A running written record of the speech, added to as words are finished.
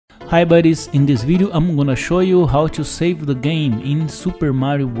Hi buddies, in this video I'm gonna show you how to save the game in Super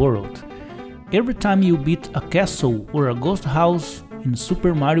Mario World. Every time you beat a castle or a ghost house in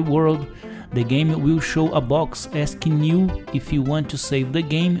Super Mario World, the game will show a box asking you if you want to save the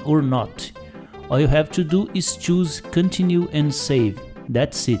game or not. All you have to do is choose continue and save,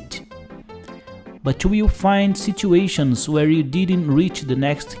 that's it. But you will find situations where you didn't reach the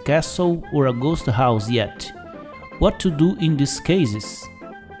next castle or a ghost house yet. What to do in these cases?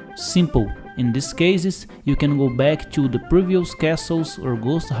 Simple. In these cases, you can go back to the previous castles or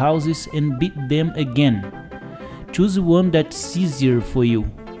ghost houses and beat them again. Choose one that's easier for you.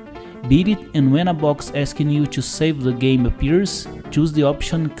 Beat it, and when a box asking you to save the game appears, choose the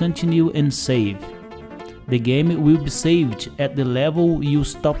option continue and save. The game will be saved at the level you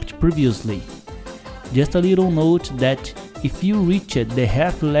stopped previously. Just a little note that if you reach the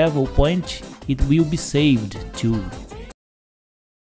half level point, it will be saved too.